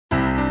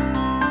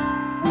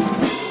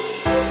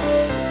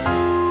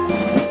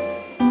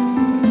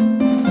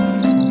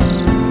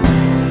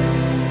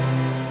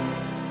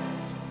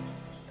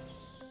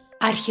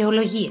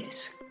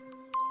Αρχαιολογιες.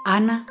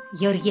 Άννα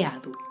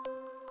Γεωργιάδου.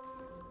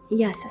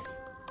 Γεια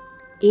σας.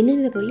 Είναι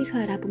με πολύ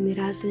χαρά που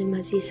μοιράζομαι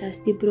μαζί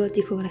σας την πρώτη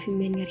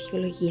ηχογραφημένη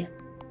αρχαιολογία.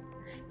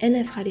 Ένα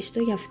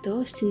ευχαριστώ γι'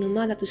 αυτό στην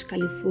ομάδα του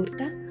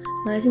Σκαλιφούρτα,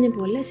 μαζί με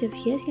πολλές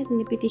ευχές για την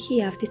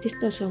επιτυχία αυτής της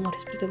τόσο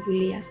όμορφης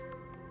πρωτοβουλίας.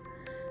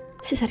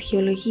 Στις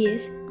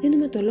αρχαιολογίες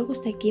δίνουμε το λόγο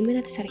στα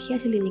κείμενα της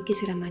αρχαίας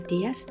ελληνικής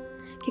γραμματείας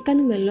και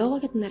κάνουμε λόγο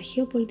για τον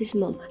αρχαίο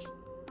πολιτισμό μας.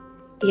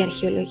 Οι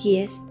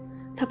αρχαιολογίες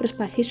θα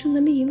προσπαθήσουν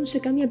να μην γίνουν σε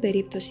καμία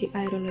περίπτωση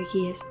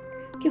αερολογίες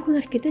και έχουν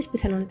αρκετές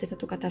πιθανότητες να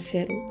το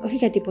καταφέρουν, όχι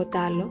για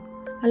τίποτα άλλο,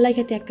 αλλά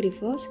γιατί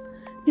ακριβώς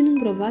δίνουν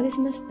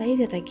προβάδισμα στα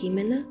ίδια τα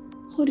κείμενα,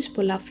 χωρίς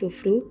πολλά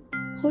φρουφρού,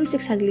 χωρίς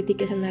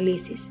εξαντλητικές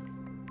αναλύσεις.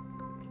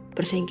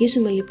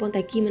 Προσεγγίζουμε λοιπόν τα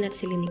κείμενα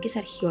της ελληνικής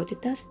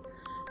αρχαιότητας,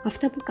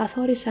 αυτά που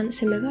καθόρισαν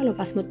σε μεγάλο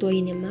βαθμό το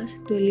είναι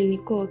μας, το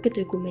ελληνικό και το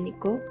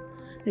οικουμενικό,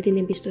 με την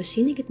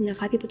εμπιστοσύνη και την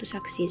αγάπη που τους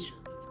αξίζουν.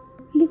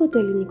 Λίγο το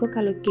ελληνικό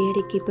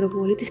καλοκαίρι και η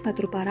προβολή της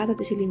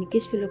πατροπαράδοτης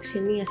ελληνικής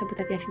φιλοξενίας από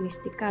τα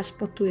διαφημιστικά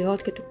σποτ του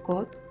ΕΟΤ και του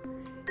ΚΟΤ,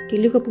 και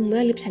λίγο που μου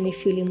έλειψαν οι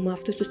φίλοι μου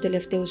αυτούς τους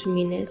τελευταίους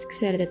μήνες,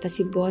 ξέρετε, τα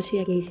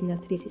συμπόσια και οι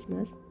συναθρήσεις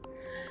μας.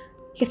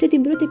 Για αυτή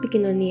την πρώτη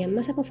επικοινωνία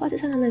μας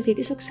αποφάσισα να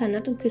αναζητήσω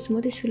ξανά τον θεσμό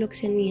της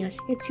φιλοξενίας,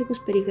 έτσι όπως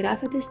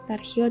περιγράφεται στα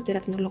αρχαιότερα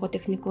των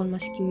λογοτεχνικών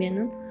μας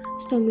κειμένων,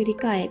 στα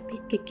ομηρικά έπι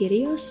και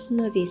κυρίως στην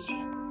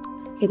Οδύσσεια.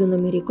 Για τον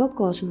ομηρικό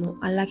κόσμο,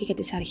 αλλά και για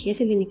τις αρχαίες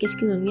ελληνικές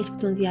κοινωνίες που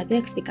τον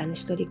διαδέχθηκαν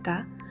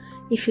ιστορικά,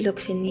 η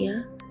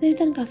φιλοξενία δεν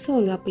ήταν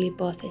καθόλου απλή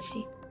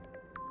υπόθεση.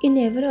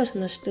 Είναι ευρέως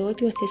γνωστό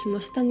ότι ο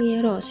θεσμός ήταν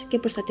ιερός και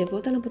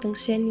προστατευόταν από τον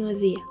ξένιο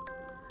Δία.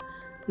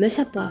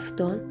 Μέσα από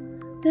αυτόν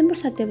δεν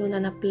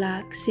προστατεύονταν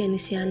απλά ξένοι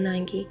σε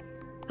ανάγκη,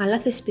 αλλά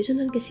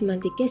θεσπίζονταν και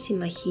σημαντικές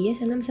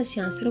συμμαχίες ανάμεσα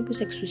σε ανθρώπους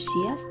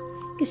εξουσίας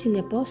και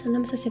συνεπώς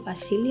ανάμεσα σε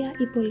βασίλεια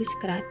ή πολυς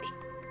κράτη.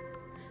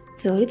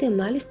 Θεωρείται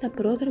μάλιστα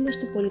πρόδρομος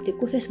του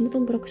πολιτικού θεσμού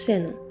των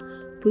προξένων,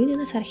 που είναι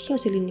ένας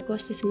αρχαίος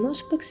ελληνικός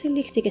θεσμός που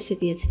εξελίχθηκε σε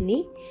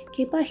διεθνή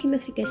και υπάρχει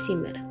μέχρι και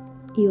σήμερα.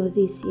 Η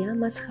Οδύσσεια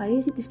μας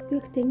χαρίζει τις πιο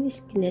εκτενείς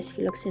σκηνές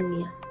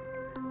φιλοξενίας.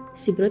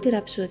 Στην πρώτη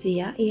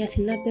ραψοδία η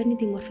Αθηνά παίρνει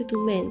τη μορφή του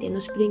Μέντη,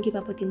 ενός πρίγκιπα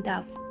από την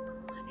Τάφο.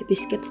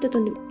 Επισκέπτεται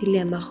τον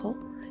τηλέμαχο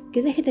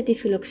και δέχεται τη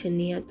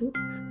φιλοξενία του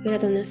για να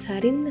τον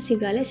ενθαρρύνει να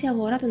συγκαλέσει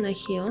αγορά των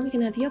Achαίων για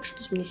να διώξει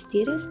τους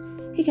μνηστήρες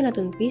και για να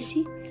τον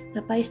πείσει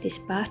να πάει στη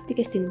Σπάρτη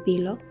και στην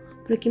Πύλο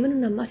προκειμένου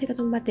να μάθει για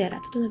τον πατέρα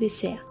του, τον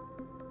Οδυσσέα.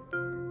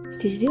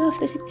 Στις δύο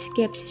αυτές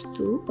επισκέψεις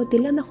του, ο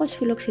τηλέμαχος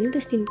φιλοξενείται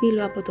στην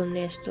Πύλο από τον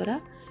Νέστορα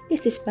και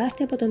στη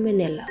Σπάρτη από τον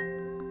Μενέλαο.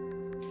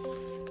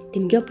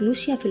 Την πιο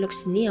πλούσια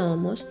φιλοξενία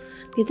όμως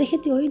τη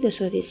δέχεται ο ίδιος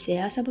ο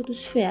Οδυσσέας από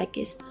τους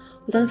Φέακες,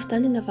 όταν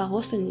φτάνει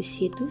ναυαγός στο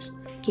νησί τους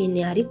και η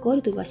νεαρή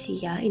κόρη του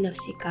βασιλιά, η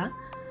Ναυσικά,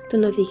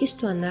 τον οδηγεί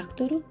στο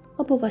ανάκτορο,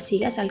 όπου ο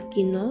βασιλιάς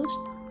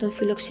Αλκίνος τον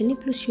φιλοξενεί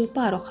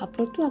πλουσιοπάροχα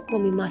προτού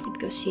ακόμη μάθει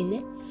ποιος είναι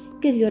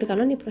και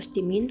διοργανώνει προς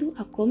τιμήν του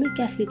ακόμη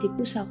και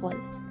αθλητικούς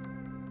αγώνες.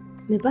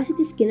 Με βάση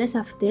τις σκηνές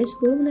αυτές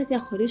μπορούμε να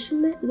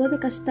διαχωρίσουμε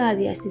 12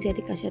 στάδια στη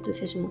διαδικασία του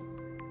θεσμού.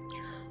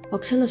 Ο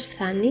ξένος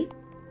φτάνει,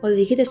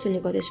 οδηγείται στον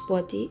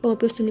οικοδεσπότη, ο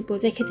οποίος τον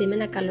υποδέχεται με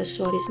ένα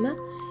καλωσόρισμα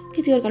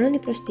και διοργανώνει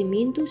προς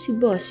τιμήν του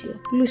συμπόσιο,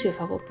 πλούσιο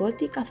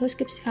φαγοπότη καθώς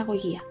και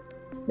ψυχαγωγία.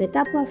 Μετά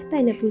από αυτά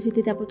είναι που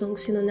ζητείται από τον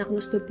ξένο να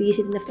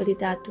γνωστοποιήσει την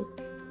ταυτότητά του.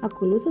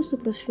 Ακολούθως του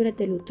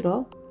προσφέρεται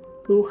λουτρό,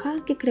 ρούχα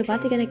και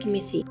κρεβάτι για να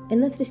κοιμηθεί.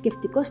 Ένα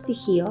θρησκευτικό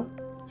στοιχείο,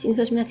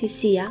 συνήθως μια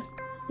θυσία,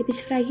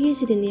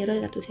 επισφραγίζει την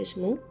ιερότητα του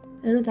θεσμού,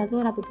 ενώ τα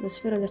δώρα που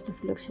προσφέρονται στον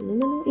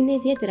φιλοξενούμενο είναι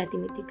ιδιαίτερα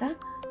τιμητικά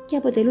και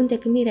αποτελούν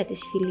τεκμήρια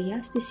της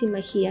φιλίας, της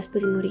συμμαχίας που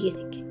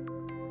δημιουργήθηκε.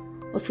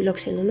 Ο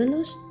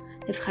φιλοξενούμενος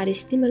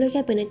ευχαριστεί με λόγια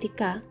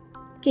επενετικά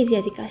και η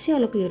διαδικασία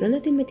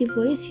ολοκληρώνεται με τη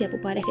βοήθεια που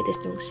παρέχεται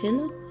στον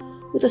ξένο,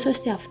 ούτως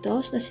ώστε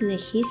αυτός να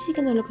συνεχίσει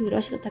και να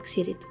ολοκληρώσει το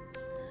ταξίδι του.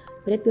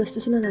 Πρέπει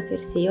ωστόσο να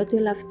αναφερθεί ότι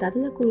όλα αυτά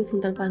δεν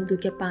ακολουθούνταν παντού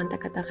και πάντα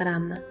κατά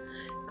γράμμα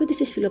και ότι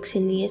στις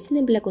φιλοξενίες δεν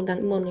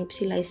εμπλέκονταν μόνο οι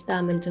ψηλά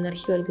ιστάμενοι των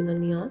αρχαίων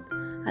κοινωνιών,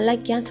 αλλά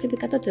και άνθρωποι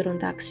κατώτερων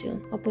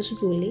τάξεων, όπως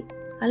δούλοι,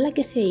 αλλά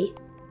και θεοί.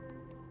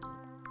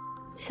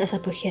 Σας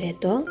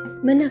αποχαιρετώ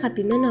με ένα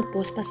αγαπημένο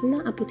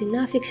απόσπασμα από την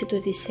άφιξη του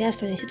Οδυσσέα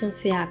στο νησί των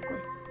Φεάκων.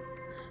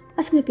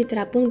 Ας με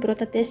επιτραπούν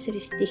πρώτα 4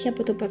 στίχοι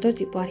από το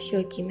πρωτότυπο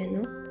αρχαίο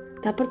κείμενο,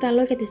 τα πρώτα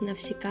λόγια της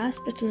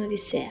Ναυσικάς προς τον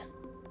Οδυσσέα.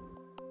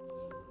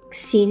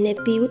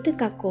 «Ξύνεπι ούτε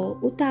κακό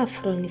ούτε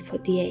άφρονη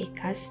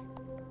φωτιέικας,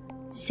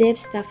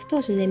 ζεύς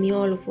ταυτός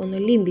νεμιόλουβον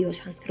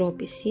Ολύμπιος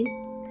ανθρώπισιν,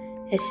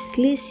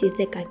 εσθλήσει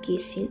δε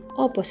κακίσιν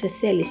όπως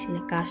εθέλησιν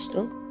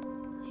εκάστο,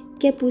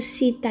 και που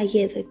σύ τα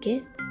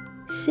γέδοκε,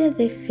 σε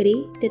δε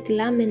χρή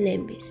τετλάμεν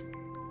έμπης».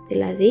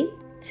 Δηλαδή,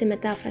 σε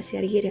μετάφραση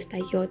αργύρευτα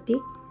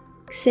γιώτη,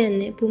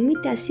 «Ξένε που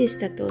μήτε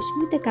ασύστατος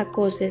μήτε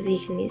κακός δε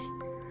δείχνεις,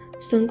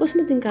 στον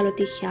κόσμο την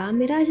καλοτυχιά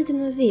μοιράζει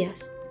την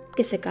οδείας,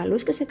 και σε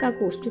καλούς και σε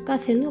κακούς του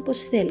καθενού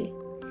όπως θέλει,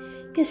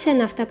 και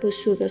σένα αυτά που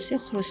σου δώσε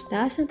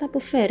χρωστάς να τα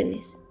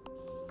αποφέρνεις».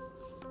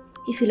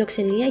 Η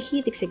φιλοξενία έχει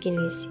ήδη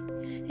ξεκινήσει,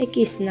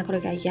 εκεί στην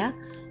Ακρογιαγιά,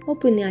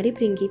 όπου η νεαρή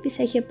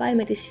πριγκίπισσα είχε πάει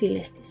με τις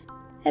φίλες της.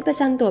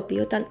 Έπεσαν τόποι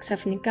όταν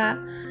ξαφνικά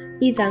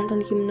είδαν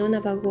τον γυμνό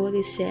ναυαγό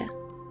Οδυσσέα.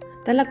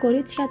 Τα άλλα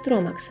κορίτσια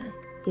τρόμαξαν.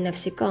 Η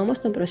Ναυσικά όμως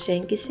τον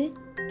προσέγγισε,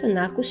 τον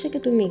άκουσε και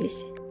του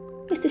μίλησε.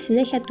 και στη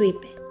συνέχεια του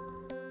είπε: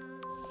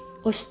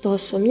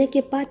 «Ωστόσο, μια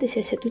και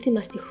πάτησες σε τούτη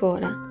μας τη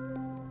χώρα,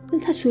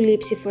 δεν θα σου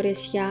λείψει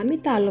φορεσιά μη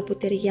τ' άλλο που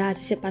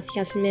ταιριάζει σε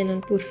παθιασμένον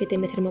που έρχεται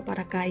με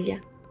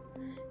θερμοπαρακάλια.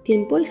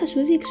 Την πόλη θα σου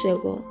δείξω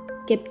εγώ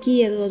και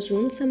ποιοι εδώ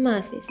ζουν θα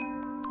μάθεις.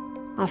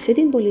 Αυτή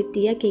την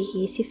πολιτεία και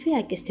γης οι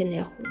φέακες την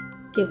έχουν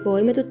και εγώ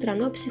είμαι το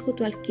τρανόψυχο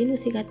του αλκίνου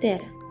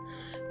θυγατέρα,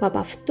 που από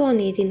αυτόν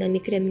η δύναμη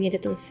κρεμνιέται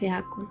των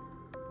φεάκων»,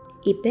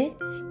 είπε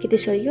και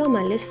τις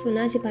οριόμαλες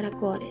φωνάζει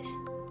παρακόρες: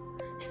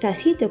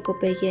 «Σταθείτε,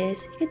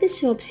 κοπεγιές, γιατί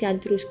σε όψη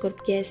αντρού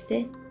σκορπιέστε,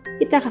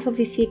 ή τάχα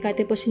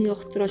φοβηθήκατε πως είναι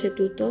οχτρός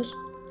ετούτος?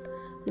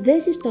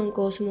 Δεν ζει στον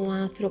κόσμο ο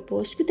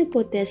άνθρωπος κι ούτε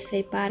ποτέ θα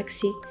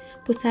υπάρξει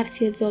που θα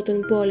έρθει εδώ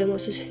τον πόλεμο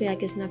στους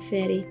φέακες να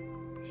φέρει,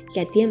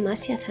 γιατί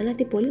εμάς οι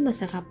αθάνατοι πολύ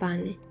μας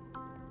αγαπάνε.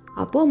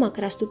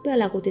 Απόμακρα του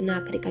πέλαγου την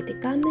άκρη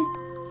κατοικάμε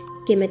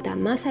και με τα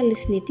μας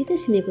αληθνητοί δεν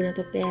σμίγουν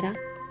εδώ πέρα.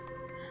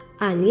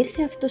 Αν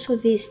ήρθε αυτός ο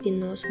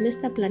δύστηνος μες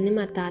στα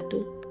πλανήματά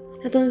του,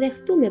 να τον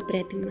δεχτούμε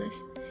πρέπει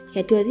μας,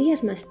 γιατί ο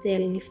Δίας μας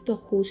στέλνει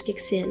φτωχούς και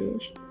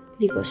ξένους,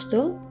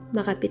 λιγοστό μ'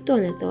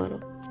 αγαπητόν δώρο.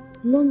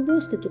 Μον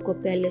δώστε του,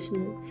 κοπέλες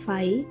μου,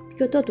 φαΐ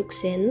πιωτό του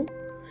ξένου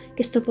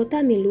και στο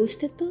ποτάμι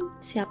λούστε τον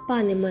σε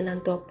απάνεμο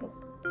έναν τόπο».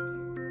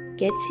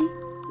 Κι έτσι,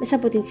 μέσα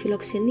από την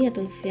φιλοξενία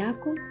των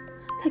φεάκων,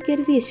 θα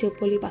κερδίσει ο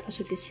πολύπαθος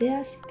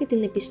Οδυσσέας και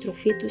την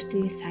επιστροφή του στη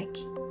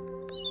Μυθάκη.